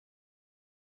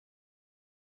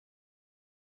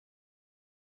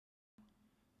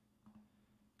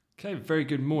Okay, very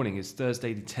good morning. It's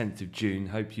Thursday the 10th of June.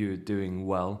 Hope you're doing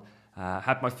well.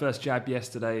 Had my first jab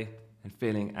yesterday and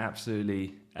feeling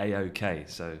absolutely A-OK,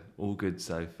 so all good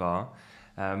so far.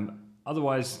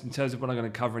 Otherwise, in terms of what I'm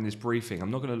going to cover in this briefing,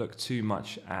 I'm not going to look too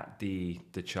much at the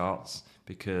charts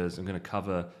because I'm going to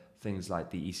cover things like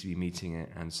the ECB meeting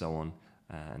and so on,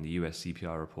 and the US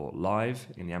CPI report live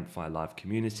in the Amplify Live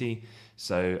community.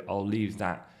 So I'll leave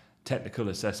that technical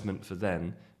assessment for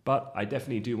then. But I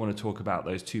definitely do want to talk about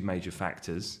those two major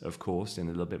factors, of course, in a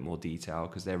little bit more detail,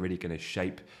 because they're really going to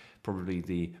shape probably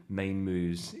the main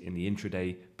moves in the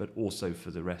intraday, but also for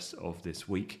the rest of this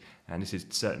week. And this is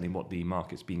certainly what the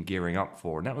market's been gearing up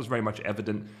for. And that was very much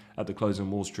evident at the close on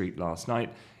Wall Street last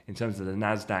night. In terms of the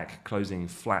NASDAQ closing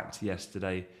flat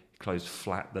yesterday, it closed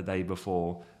flat the day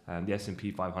before. The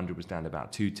S&P 500 was down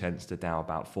about 0.2, the Dow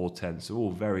about 0.4, so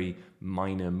all very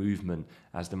minor movement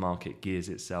as the market gears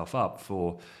itself up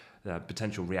for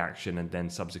potential reaction and then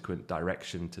subsequent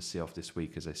direction to see off this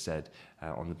week, as I said,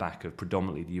 on the back of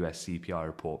predominantly the US CPI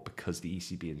report, because the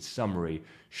ECB in summary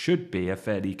should be a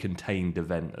fairly contained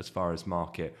event as far as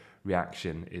market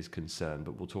reaction is concerned,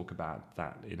 but we'll talk about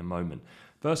that in a moment.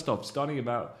 First off, starting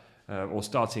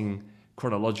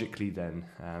chronologically then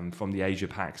from the Asia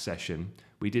Pac session,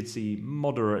 we did see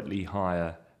moderately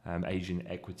higher Asian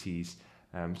equities,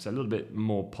 so a little bit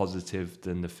more positive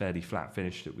than the fairly flat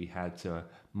finish that we had, to a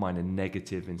minor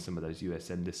negative in some of those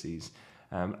US indices.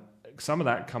 Some of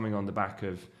that coming on the back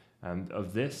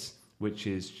of this, which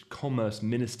is commerce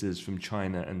ministers from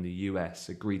China and the US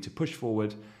agreed to push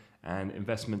forward and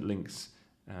investment links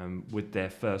with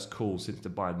their first call since the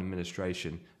Biden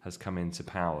administration has come into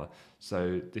power.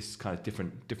 So this is kind of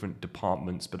different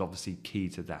departments, but obviously key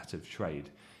to that of trade.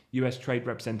 US Trade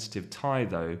Representative Tai,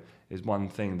 though, is one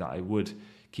thing that I would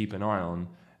keep an eye on.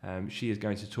 She is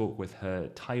going to talk with her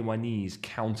Taiwanese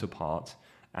counterpart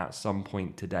at some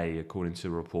point today, according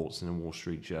to reports in the Wall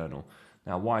Street Journal.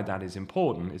 Now, why that is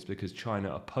important is because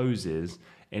China opposes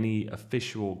any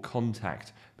official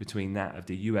contact between that of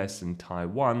the US and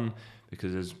Taiwan,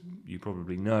 because as you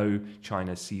probably know,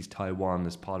 China sees Taiwan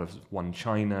as part of one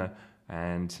China,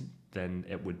 and then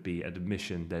it would be an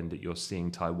admission then that you're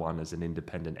seeing Taiwan as an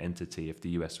independent entity if the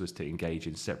US was to engage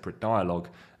in separate dialogue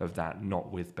of that,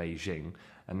 not with Beijing.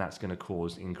 And that's going to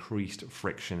cause increased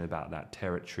friction about that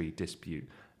territory dispute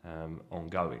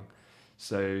ongoing.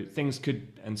 So things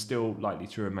could and still likely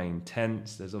to remain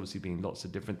tense. There's obviously been lots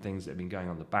of different things that have been going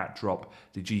on the backdrop.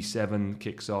 The G7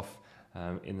 kicks off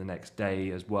in the next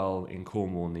day as well in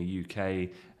Cornwall in the UK,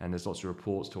 and there's lots of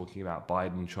reports talking about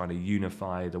Biden trying to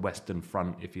unify the Western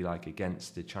front, if you like,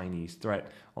 against the Chinese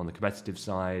threat on the competitive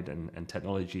side and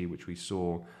technology, which we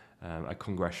saw a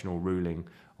congressional ruling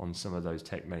on some of those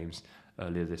tech names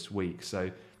earlier this week.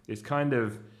 So it's kind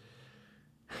of,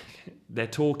 they're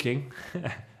talking.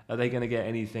 Are they going to get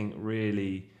anything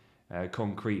really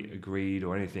concrete agreed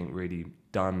or anything really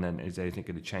done? And is anything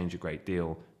going to change a great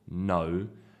deal? No.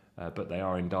 But they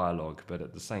are in dialogue. But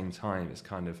at the same time, it's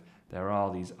kind of, there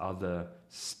are these other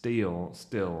still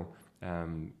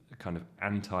kind of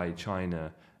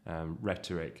anti-China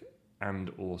rhetoric and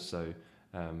also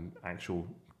actual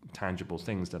tangible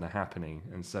things that are happening.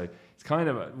 And so it's kind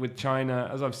of, with China,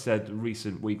 as I've said,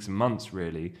 recent weeks and months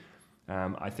really,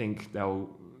 I think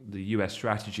the US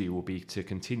strategy will be to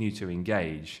continue to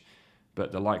engage,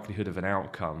 but the likelihood of an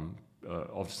outcome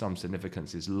of some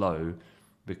significance is low,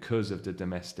 because of the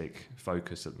domestic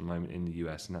focus at the moment in the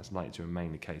US, and that's likely to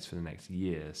remain the case for the next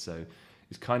year. So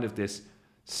it's kind of this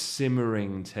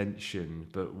simmering tension,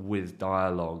 but with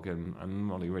dialogue, and I'm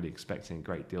not really expecting a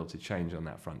great deal to change on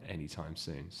that front anytime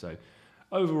soon. So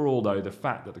overall, though, the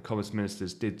fact that the commerce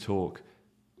ministers did talk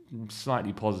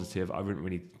slightly positive, I wouldn't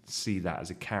really see that as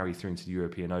a carry through into the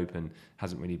European Open.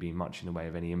 Hasn't really been much in the way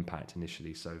of any impact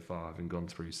initially so far, having gone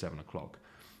through 7 o'clock.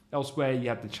 Elsewhere, you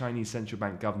have the Chinese Central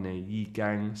Bank Governor Yi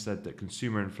Gang said that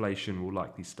consumer inflation will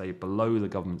likely stay below the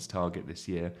government's target this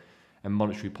year, and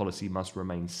monetary policy must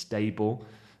remain stable.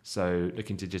 So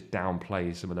looking to just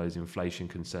downplay some of those inflation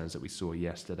concerns that we saw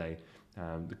yesterday.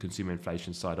 The consumer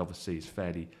inflation side obviously is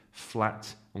fairly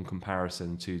flat on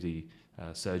comparison to the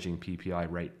surging PPI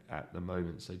rate at the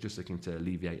moment. So just looking to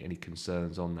alleviate any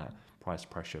concerns on that price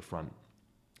pressure front.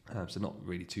 So not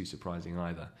really too surprising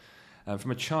either.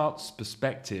 From a charts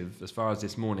perspective, as far as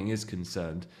this morning is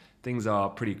concerned, things are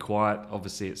pretty quiet.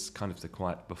 Obviously, it's kind of the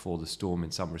quiet before the storm in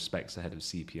some respects ahead of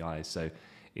CPI. So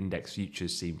index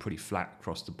futures seem pretty flat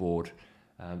across the board.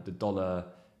 The dollar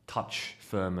touch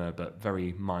firmer, but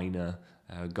very minor.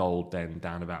 Gold then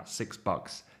down about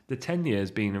 $6. The 10-year has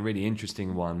been a really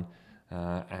interesting one.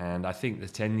 And I think the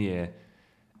 10-year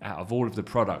out of all of the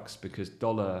products, because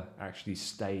dollar actually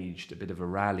staged a bit of a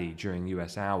rally during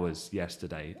US hours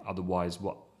yesterday. Otherwise,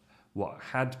 what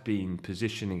had been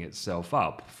positioning itself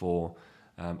up for,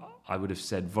 I would have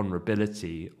said,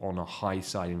 vulnerability on a high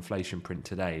side inflation print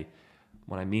today.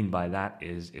 What I mean by that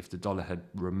is if the dollar had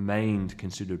remained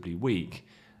considerably weak,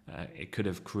 it could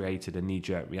have created a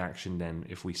knee-jerk reaction then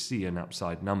if we see an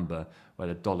upside number where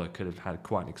the dollar could have had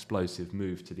quite an explosive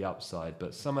move to the upside.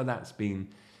 But some of that's been,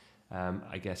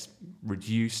 I guess,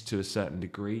 reduced to a certain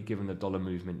degree given the dollar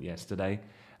movement yesterday.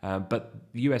 But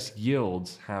US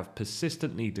yields have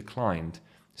persistently declined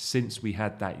since we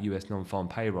had that US non-farm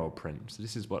payroll print. So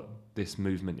this is what this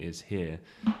movement is here.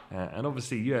 And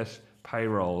obviously US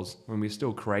payrolls, when we're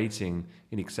still creating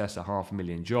in excess of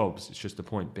 500,000 jobs, it's just the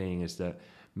point being is that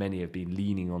many have been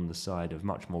leaning on the side of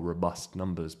much more robust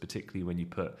numbers, particularly when you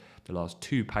put the last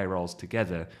two payrolls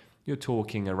together. You're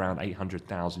talking around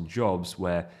 800,000 jobs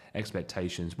where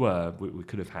expectations were we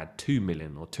could have had 2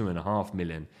 million or 2.5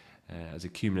 million as a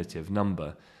cumulative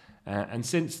number. And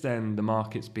since then, the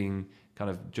market's been kind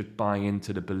of just buying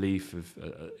into the belief of,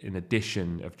 in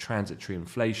addition, of transitory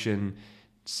inflation.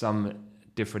 Some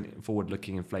different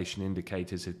forward-looking inflation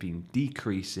indicators have been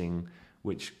decreasing,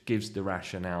 which gives the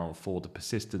rationale for the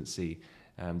persistency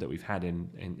that we've had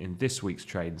in this week's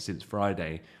trade since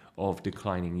Friday of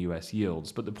declining US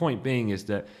yields. But the point being is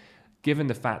that given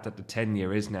the fact that the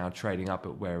 10-year is now trading up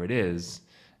at where it is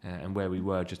and where we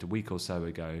were just a week or so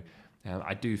ago,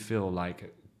 I do feel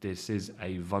like this is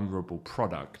a vulnerable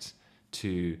product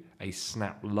to a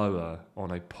snap lower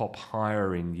on a pop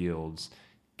higher in yields,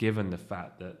 given the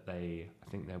fact that I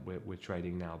think that we're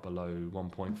trading now below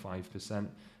 1.5%.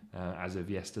 As of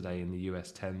yesterday in the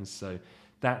US 10s. So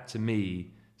that to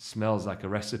me smells like a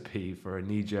recipe for a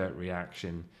knee-jerk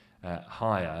reaction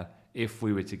higher if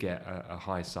we were to get a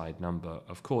high side number.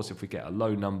 Of course, if we get a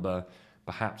low number,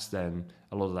 perhaps then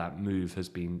a lot of that move has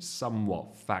been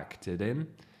somewhat factored in.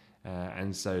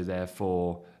 And so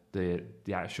therefore the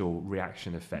actual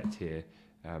reaction effect here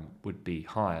would be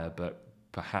higher, but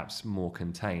perhaps more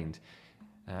contained.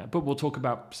 But we'll talk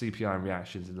about CPI and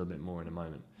reactions a little bit more in a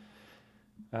moment.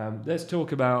 Let's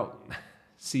talk about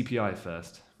CPI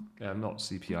first. Not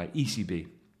CPI, ECB.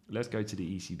 Let's go to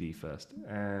the ECB first.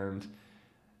 And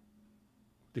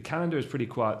the calendar is pretty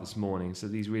quiet this morning, so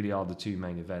these really are the two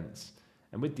main events.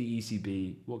 And with the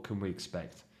ECB, what can we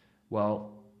expect?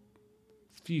 Well,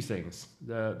 a few things.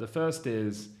 The first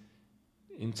is,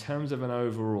 in terms of an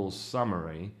overall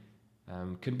summary,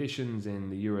 conditions in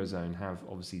the Eurozone have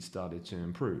obviously started to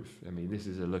improve. I mean, this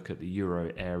is a look at the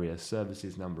Euro area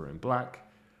services number in black,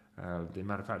 the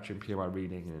manufacturing PMI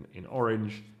reading in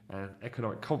orange, and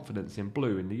economic confidence in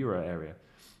blue in the Euro area.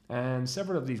 And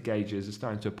several of these gauges are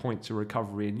starting to point to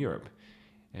recovery in Europe.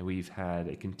 And we've had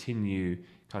a continued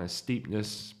kind of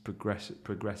steepness,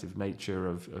 progressive nature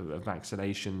of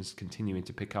vaccinations continuing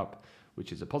to pick up,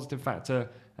 which is a positive factor.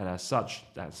 And as such,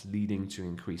 that's leading to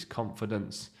increased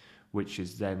confidence, which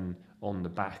is then on the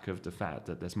back of the fact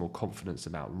that there's more confidence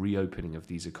about reopening of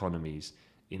these economies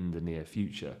in the near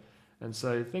future. And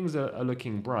so things are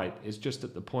looking bright. It's just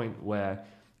at the point where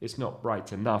it's not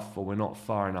bright enough, or we're not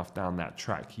far enough down that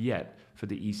track yet for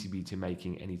the ECB to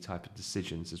making any type of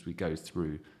decisions as we go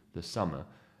through the summer.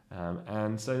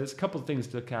 And so there's a couple of things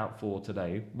to look out for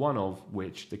today, one of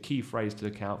which, the key phrase to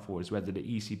look out for, is whether the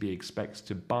ECB expects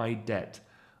to buy debt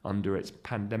under its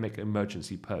Pandemic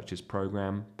Emergency Purchase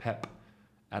Programme, PEP,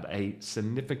 at a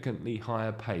significantly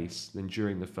higher pace than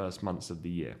during the first months of the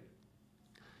year.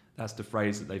 That's the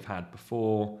phrase that they've had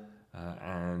before,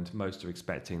 and most are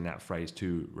expecting that phrase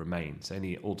to remain. So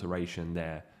any alteration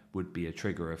there would be a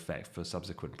trigger effect for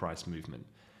subsequent price movement.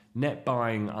 Net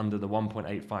buying under the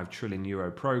 1.85 trillion euro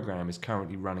program is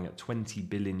currently running at 20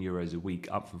 billion euros a week,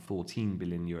 up from 14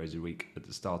 billion euros a week at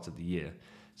the start of the year.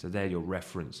 So they're your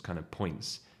reference kind of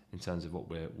points in terms of what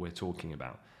we're talking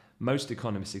about. Most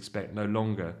economists expect no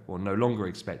longer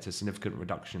expect a significant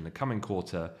reduction in the coming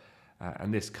quarter,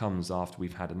 and this comes after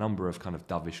we've had a number of kind of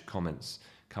dovish comments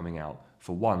coming out.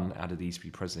 For one, out of the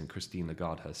ECB President Christine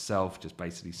Lagarde herself, just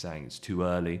basically saying it's too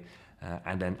early,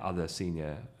 and then other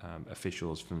senior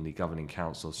officials from the Governing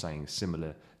Council saying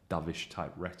similar dovish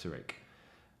type rhetoric.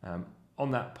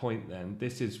 On that point then,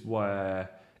 this is where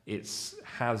it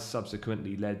has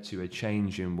subsequently led to a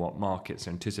change in what markets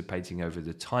are anticipating over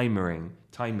the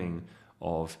timing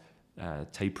of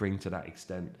tapering to that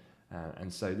extent.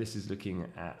 And so this is looking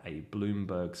at a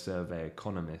Bloomberg survey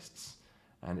economists,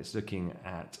 and it's looking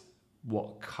at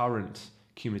what current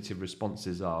cumulative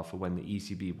responses are for when the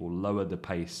ECB will lower the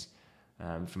pace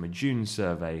from a June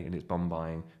survey in its bond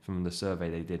buying from the survey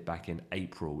they did back in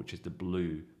April, which is the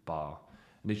blue bar.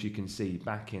 And as you can see,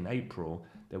 back in April,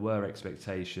 there were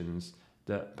expectations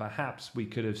that perhaps we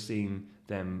could have seen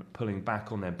them pulling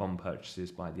back on their bond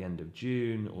purchases by the end of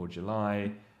June or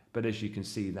July. But as you can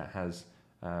see, that has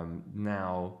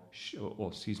now,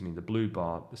 the blue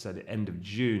bar said the end of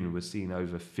June was seen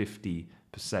over 50%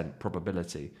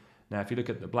 probability. Now, if you look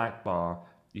at the black bar,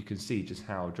 you can see just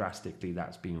how drastically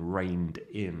that's been reined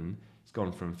in. It's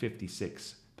gone from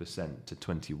 56% to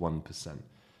 21%.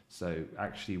 So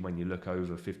actually, when you look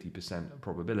over 50%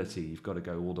 probability, you've got to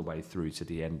go all the way through to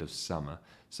the end of summer,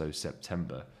 so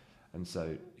September. And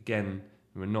so again,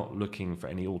 we're not looking for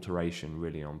any alteration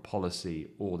really on policy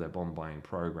or their bond buying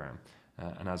program.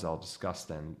 And as I'll discuss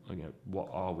then, what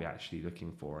are we actually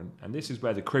looking for? And this is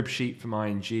where the crib sheet from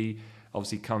ING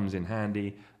obviously comes in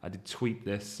handy. I did tweet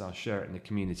this, I'll share it in the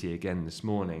community again this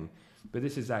morning. But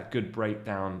this is that good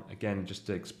breakdown, again, just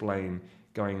to explain,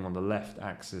 going on the left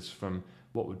axis from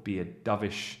what would be a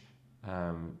dovish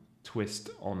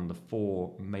twist on the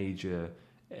four major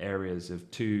areas of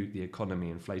the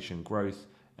economy, inflation, growth,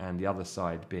 and the other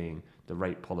side being the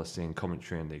rate policy and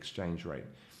commentary and the exchange rate.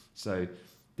 So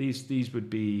these would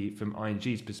be, from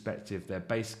ING's perspective, their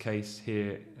base case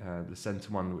here, the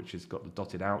center one, which has got the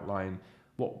dotted outline,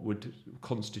 what would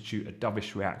constitute a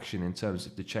dovish reaction in terms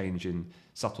of the change in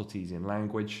subtleties in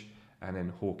language, and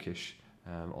then hawkish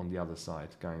on the other side,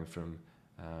 going from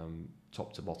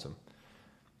top to bottom.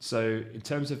 So in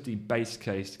terms of the base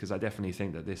case, because I definitely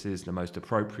think that this is the most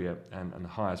appropriate and the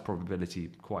highest probability,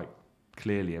 quite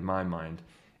clearly in my mind,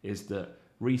 is that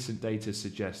recent data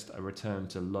suggests a return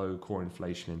to low core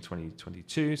inflation in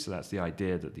 2022. So that's the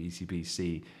idea that the ECB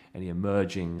see any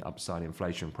emerging upside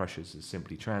inflation pressures as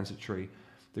simply transitory.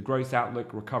 The growth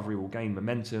outlook recovery will gain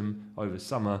momentum over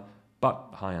summer, but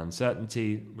high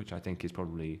uncertainty, which I think is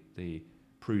probably the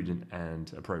prudent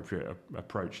and appropriate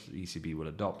approach that the ECB will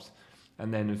adopt.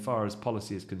 And then as far as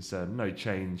policy is concerned, no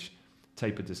change,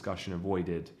 taper discussion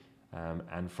avoided,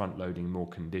 and front loading more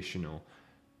conditional.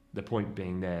 The point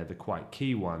being there, the quite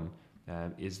key one,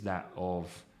 is that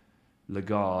of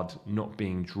Lagarde not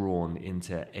being drawn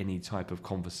into any type of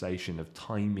conversation of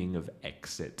timing of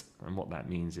exit. And what that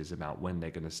means is about when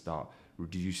they're going to start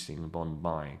reducing bond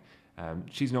buying.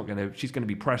 She's going to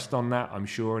be pressed on that, I'm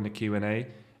sure, in the Q&A.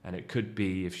 And it could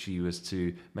be, if she was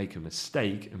to make a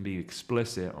mistake and be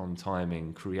explicit on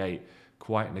timing, create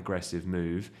quite an aggressive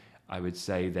move. I would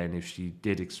say then, if she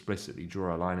did explicitly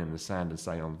draw a line in the sand and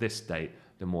say on this date,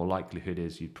 the more likelihood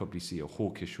is you'd probably see a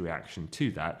hawkish reaction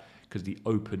to that, because the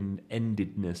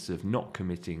open-endedness of not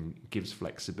committing gives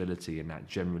flexibility, and that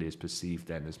generally is perceived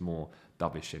then as more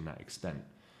dovish in that extent.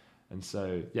 And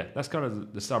so, yeah, that's kind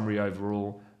of the summary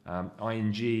overall.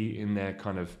 ING in their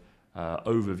kind of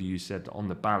overview said, on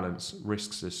the balance,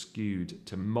 risks are skewed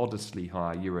to modestly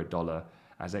higher euro-dollar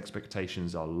as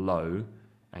expectations are low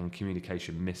and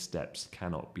communication missteps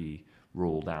cannot be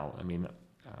ruled out. I mean,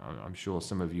 I'm sure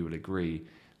some of you will agree,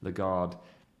 Lagarde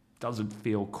doesn't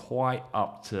feel quite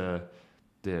up to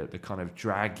the kind of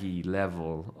draggy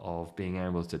level of being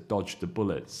able to dodge the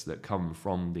bullets that come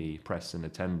from the press and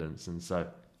attendance. And so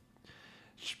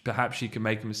perhaps she can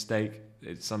make a mistake.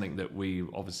 It's something that we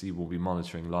obviously will be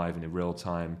monitoring live and in real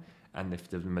time. And if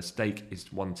the mistake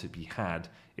is one to be had,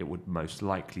 it would most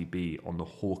likely be on the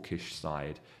hawkish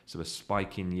side. So a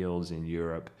spike in yields in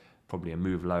Europe, probably a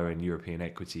move lower in European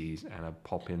equities, and a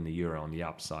pop in the euro on the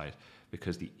upside.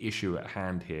 Because the issue at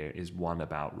hand here is one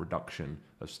about reduction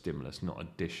of stimulus, not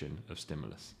addition of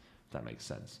stimulus, if that makes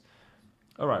sense.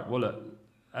 All right, well, look,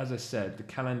 as I said, the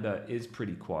calendar is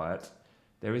pretty quiet.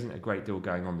 There isn't a great deal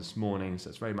going on this morning, so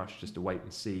it's very much just a wait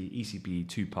and see. ECB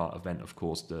two-part event, of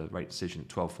course, the rate decision at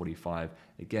 12:45.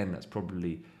 Again, that's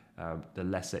probably the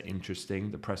lesser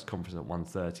interesting. The press conference at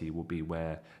 1:30 will be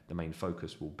where the main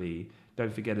focus will be.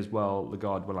 Don't forget as well,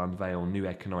 Lagarde will unveil new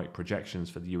economic projections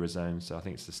for the Eurozone. So I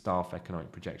think it's the staff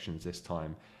economic projections this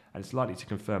time. And it's likely to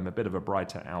confirm a bit of a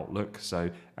brighter outlook. So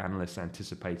analysts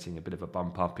anticipating a bit of a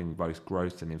bump up in both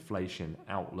growth and inflation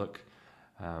outlook.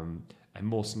 A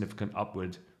more significant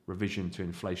upward revision to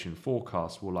inflation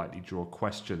forecasts will likely draw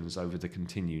questions over the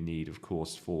continued need, of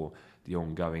course, for the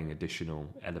ongoing additional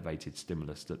elevated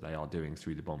stimulus that they are doing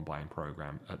through the bond buying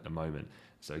program at the moment.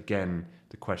 So again,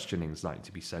 the questioning is likely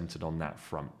to be centered on that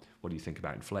front. What do you think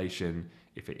about inflation?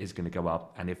 If it is going to go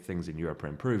up, and if things in Europe are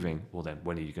improving, well then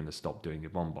when are you going to stop doing your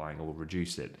bond buying or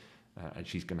reduce it? And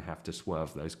she's going to have to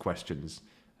swerve those questions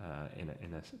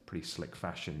in a pretty slick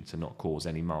fashion to not cause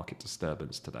any market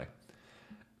disturbance today.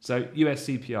 So US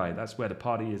CPI, that's where the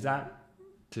party is at,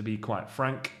 to be quite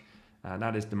frank.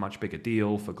 That is the much bigger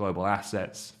deal for global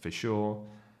assets, for sure.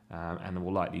 And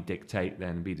will likely dictate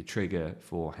then, be the trigger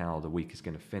for how the week is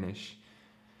going to finish.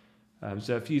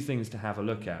 So a few things to have a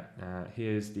look at.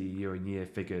 Here's the year-on-year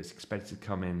figures expected to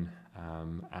come in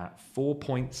at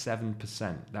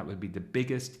 4.7%. That would be the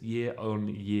biggest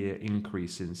year-on-year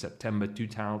increase in September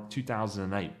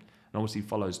 2008, and obviously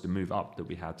follows the move up that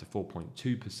we had to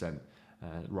 4.2%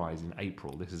 rise in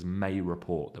April. This is May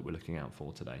report that we're looking out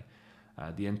for today.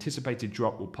 The anticipated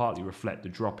drop will partly reflect the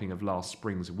dropping of last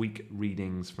spring's weak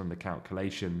readings from the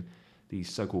calculation.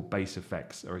 These so-called base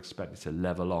effects are expected to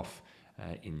level off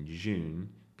in June,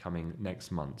 coming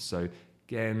next month. So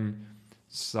again,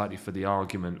 slightly for the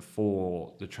argument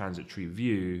for the transitory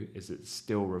view is it's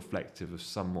still reflective of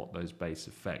somewhat those base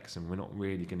effects, and we're not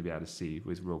really going to be able to see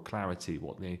with real clarity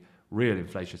what the real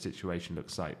inflation situation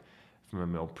looks like from a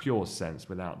more pure sense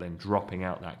without then dropping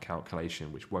out that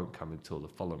calculation, which won't come until the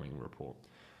following report.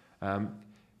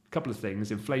 Couple of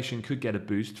things. Inflation could get a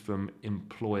boost from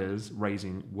employers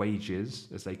raising wages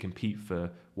as they compete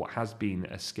for what has been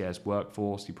a scarce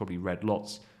workforce. You probably read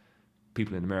lots.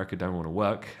 People in America don't want to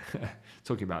work.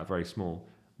 Talking about a very small,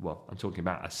 well, I'm talking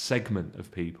about a segment of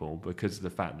people because of the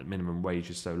fact that minimum wage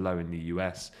is so low in the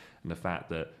US and the fact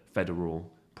that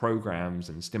federal programs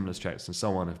and stimulus checks and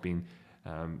so on have been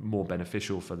more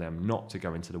beneficial for them not to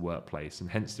go into the workplace. And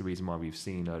hence the reason why we've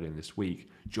seen earlier in this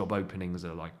week, job openings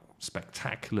are like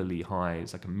spectacularly high.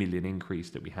 It's like a 1 million increase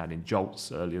that we had in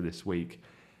JOLTS earlier this week.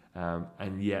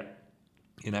 And yet,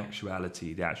 in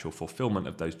actuality, the actual fulfillment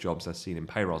of those jobs as seen in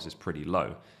payrolls is pretty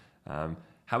low.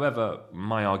 However,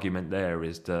 my argument there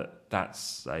is that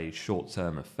that's a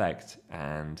short-term effect,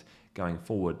 and going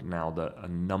forward now that a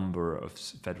number of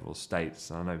federal states,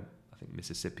 I think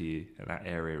Mississippi in that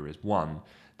area is one,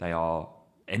 they are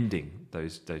ending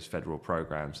those federal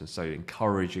programs, and so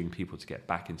encouraging people to get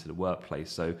back into the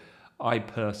workplace. So I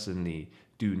personally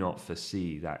do not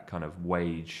foresee that kind of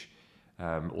wage,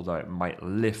 although it might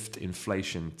lift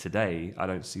inflation today, I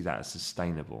don't see that as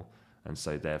sustainable. And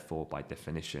so therefore, by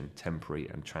definition, temporary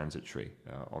and transitory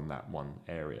on that one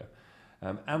area.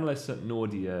 Analysts at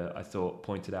Nordea, I thought,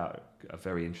 pointed out a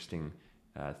very interesting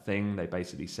thing. They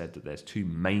basically said that there's two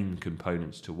main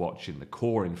components to watch in the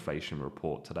core inflation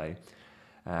report today.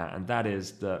 And that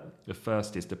is that the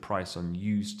first is the price on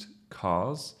used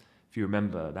cars. If you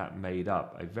remember, that made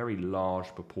up a very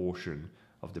large proportion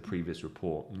of the previous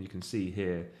report. And you can see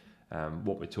here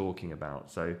what we're talking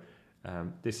about. So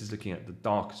this is looking at the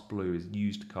darkest blue is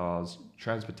used cars,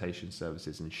 transportation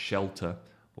services, and shelter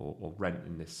or rent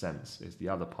in this sense is the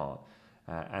other part.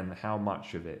 And how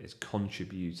much of it is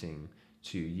contributing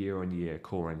to year-on-year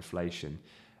core inflation.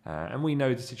 And we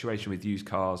know the situation with used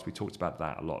cars. We talked about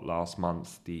that a lot last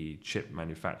month, the chip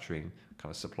manufacturing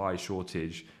kind of supply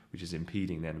shortage, which is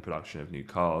impeding then production of new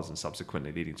cars and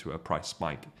subsequently leading to a price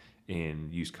spike in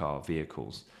used car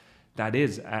vehicles. That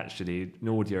is actually,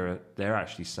 Nordea, they're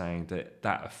actually saying that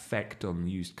that effect on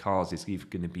used cars is even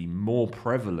going to be more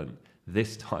prevalent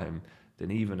this time than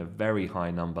even a very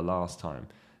high number last time.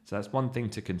 So that's one thing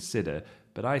to consider.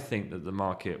 But I think that the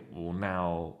market will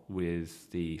now, with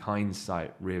the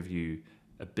hindsight review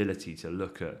ability to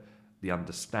look at the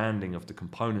understanding of the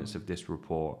components of this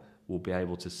report, will be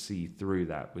able to see through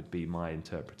that, would be my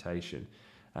interpretation.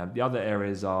 The other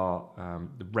areas are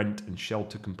the rent and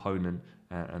shelter component,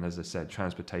 and as I said,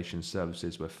 transportation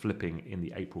services were flipping in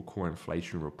the April core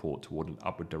inflation report toward an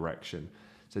upward direction.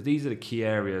 So these are the key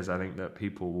areas I think that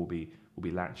people will be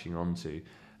latching onto.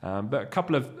 But a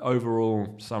couple of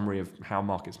overall summary of how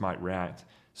markets might react.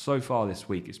 So far this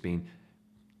week, it's been,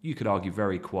 you could argue,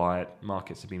 very quiet.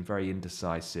 Markets have been very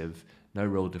indecisive, no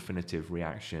real definitive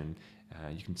reaction.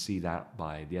 You can see that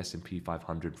by the S&P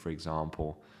 500, for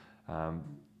example.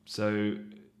 So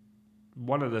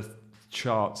one of the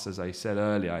charts, as I said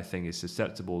earlier, I think is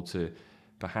susceptible to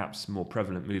perhaps more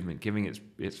prevalent movement, giving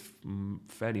its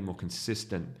fairly more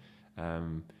consistent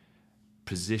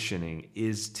positioning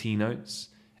is T-notes.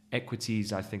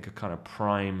 Equities, I think, are kind of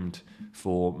primed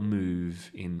for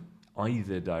move in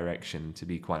either direction, to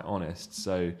be quite honest.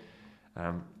 So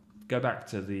go back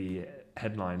to the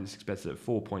headline, it's expected at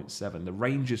 4.7. The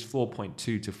range is 4.2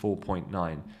 to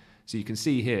 4.9. So you can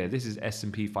see here, this is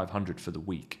S&P 500 for the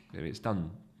week. It's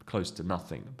done close to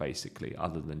nothing, basically,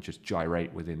 other than just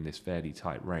gyrate within this fairly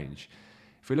tight range.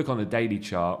 If we look on the daily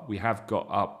chart, we have got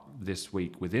up this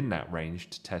week within that range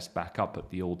to test back up at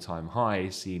the all-time high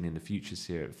seen in the futures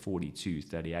here at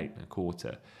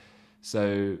 42.3825.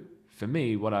 So for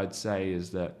me, what I'd say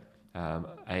is that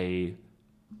a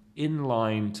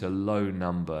in-line to low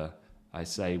number, I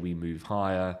say we move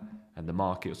higher, and the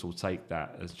markets will take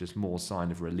that as just more sign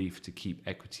of relief to keep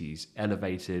equities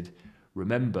elevated.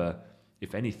 Remember,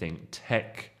 if anything,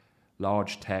 tech,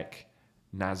 large tech,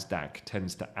 NASDAQ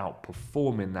tends to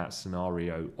outperform in that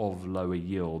scenario of lower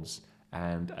yields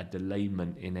and a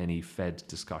delayment in any Fed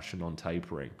discussion on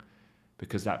tapering,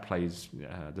 because that plays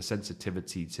the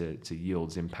sensitivity to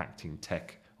yields impacting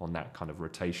tech on that kind of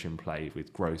rotation play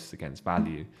with growth against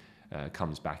value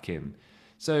comes back in.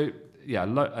 So yeah,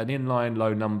 an inline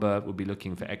low number would be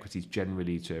looking for equities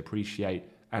generally to appreciate,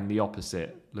 and the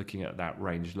opposite, looking at that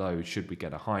range low, should we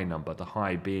get a high number, the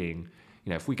high being,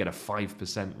 if we get a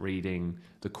 5% reading,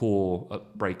 the core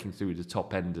breaking through the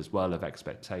top end as well of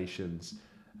expectations,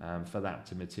 for that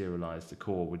to materialize, the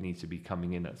core would need to be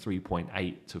coming in at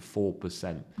 3.8 to 4%.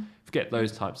 If you get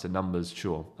those types of numbers,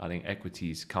 sure, I think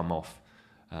equities come off,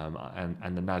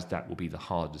 and the NASDAQ will be the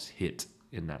hardest hit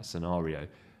in that scenario.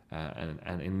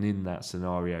 And in that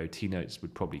scenario, T-notes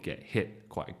would probably get hit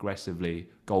quite aggressively.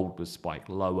 Gold would spike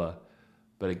lower.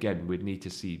 But again, we'd need to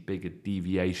see bigger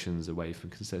deviations away from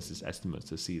consensus estimates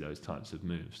to see those types of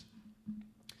moves.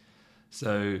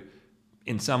 So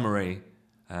in summary,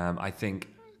 I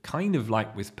think kind of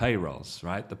like with payrolls,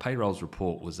 right? The payrolls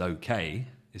report was okay.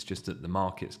 It's just that the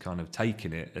market's kind of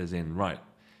taken it as in, right,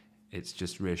 it's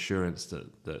just reassurance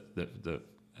that the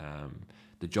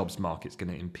jobs market's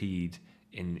going to impede,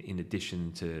 in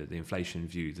addition to the inflation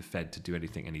view, the Fed to do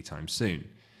anything anytime soon.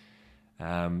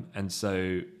 And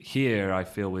so here I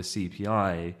feel with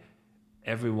CPI,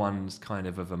 everyone's kind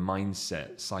of a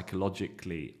mindset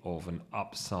psychologically of an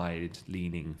upside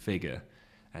leaning figure.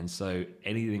 And so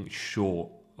anything short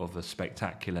of a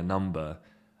spectacular number,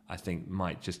 I think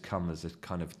might just come as a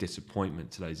kind of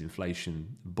disappointment to those inflation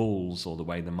bulls, or the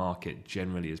way the market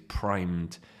generally is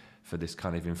primed for this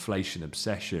kind of inflation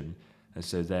obsession. And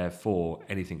so therefore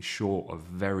anything short of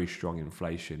very strong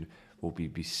inflation will be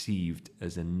perceived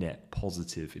as a net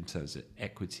positive in terms of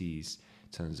equities,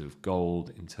 in terms of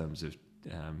gold, in terms of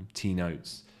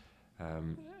T-notes,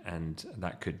 and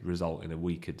that could result in a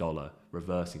weaker dollar,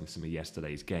 reversing some of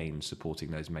yesterday's gains,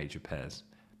 supporting those major pairs.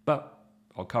 But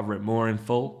I'll cover it more in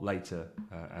full later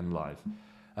and live.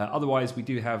 Otherwise, we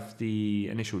do have the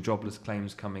initial jobless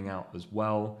claims coming out as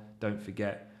well. Don't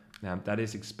forget, that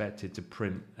is expected to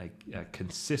print a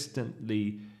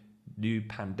consistently new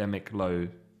pandemic low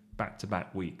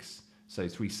back-to-back weeks. So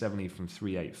 370 from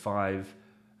 385.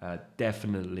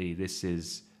 Definitely this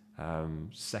is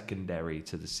secondary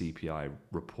to the CPI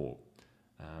report.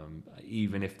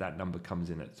 Even if that number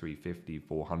comes in at 350,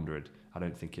 400, I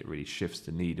don't think it really shifts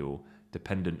the needle,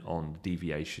 dependent on the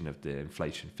deviation of the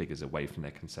inflation figures away from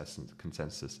their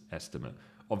consensus estimate.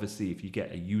 Obviously, if you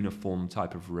get a uniform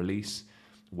type of release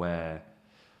where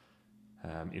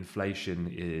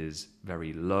inflation is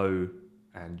very low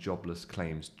and jobless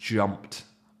claims jumped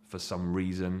for some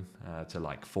reason to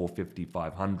like 450,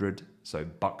 500, so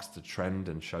bucks the trend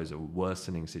and shows a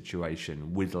worsening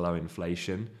situation with low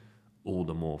inflation, all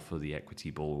the more for the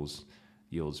equity bulls.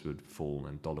 Yields would fall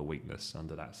and dollar weakness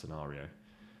under that scenario.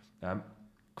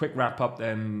 Quick wrap up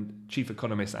then. Chief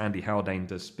economist Andy Haldane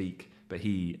does speak, but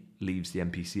he leaves the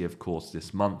MPC, of course,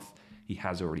 this month. He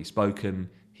has already spoken.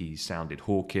 He sounded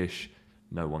hawkish.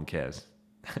 No one cares.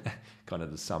 Kind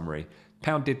of the summary.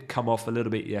 Pound did come off a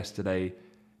little bit yesterday.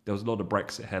 There was a lot of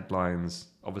Brexit headlines.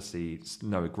 Obviously,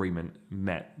 no agreement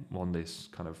met on this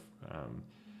kind of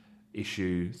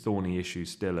thorny issue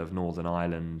still of Northern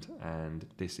Ireland, and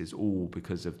this is all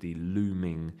because of the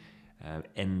looming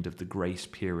end of the grace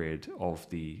period of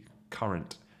the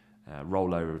current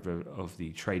rollover of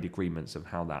the trade agreements of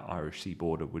how that Irish Sea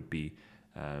border would be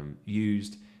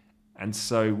used. And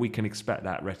so we can expect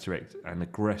that rhetoric and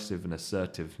aggressive and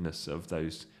assertiveness of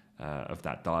those of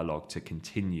that dialogue to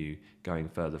continue going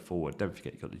further forward. Don't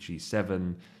forget, you've got the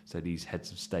G7, so these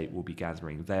heads of state will be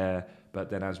gathering there.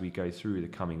 But then as we go through the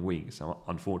coming weeks,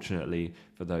 unfortunately,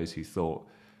 for those who thought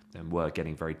and were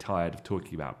getting very tired of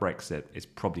talking about Brexit, it's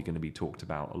probably going to be talked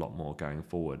about a lot more going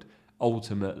forward.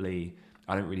 Ultimately,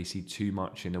 I don't really see too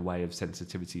much in the way of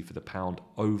sensitivity for the pound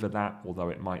over that, although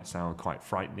it might sound quite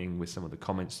frightening with some of the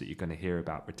comments that you're going to hear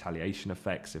about retaliation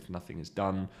effects if nothing is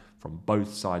done from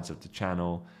both sides of the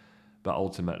channel. But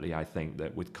ultimately, I think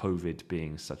that with COVID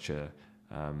being such a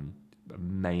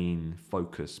main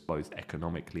focus, both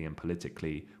economically and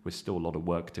politically, with still a lot of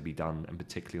work to be done, and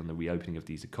particularly on the reopening of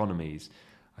these economies,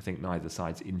 I think neither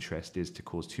side's interest is to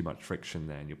cause too much friction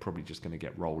there, and you're probably just going to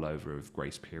get rollover of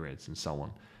grace periods and so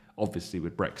on. Obviously,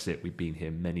 with Brexit, we've been here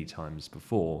many times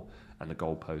before, and the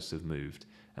goalposts have moved.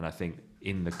 And I think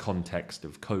in the context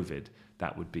of COVID,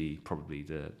 that would be probably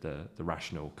the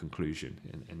rational conclusion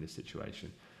in this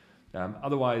situation.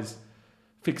 Otherwise,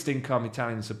 fixed income,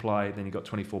 Italian supply, then you've got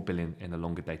 24 billion in a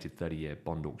longer dated 30-year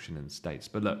bond auction in the States.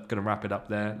 But look, going to wrap it up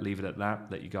there, leave it at that,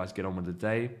 let you guys get on with the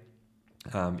day.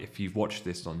 If you've watched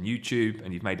this on YouTube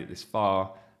and you've made it this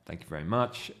far, thank you very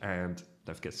much. And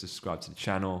Don't forget to subscribe to the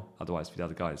channel. Otherwise, for the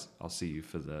other guys, I'll see you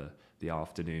for the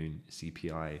afternoon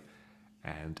CPI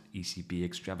and ECB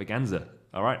extravaganza.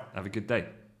 All right, have a good day.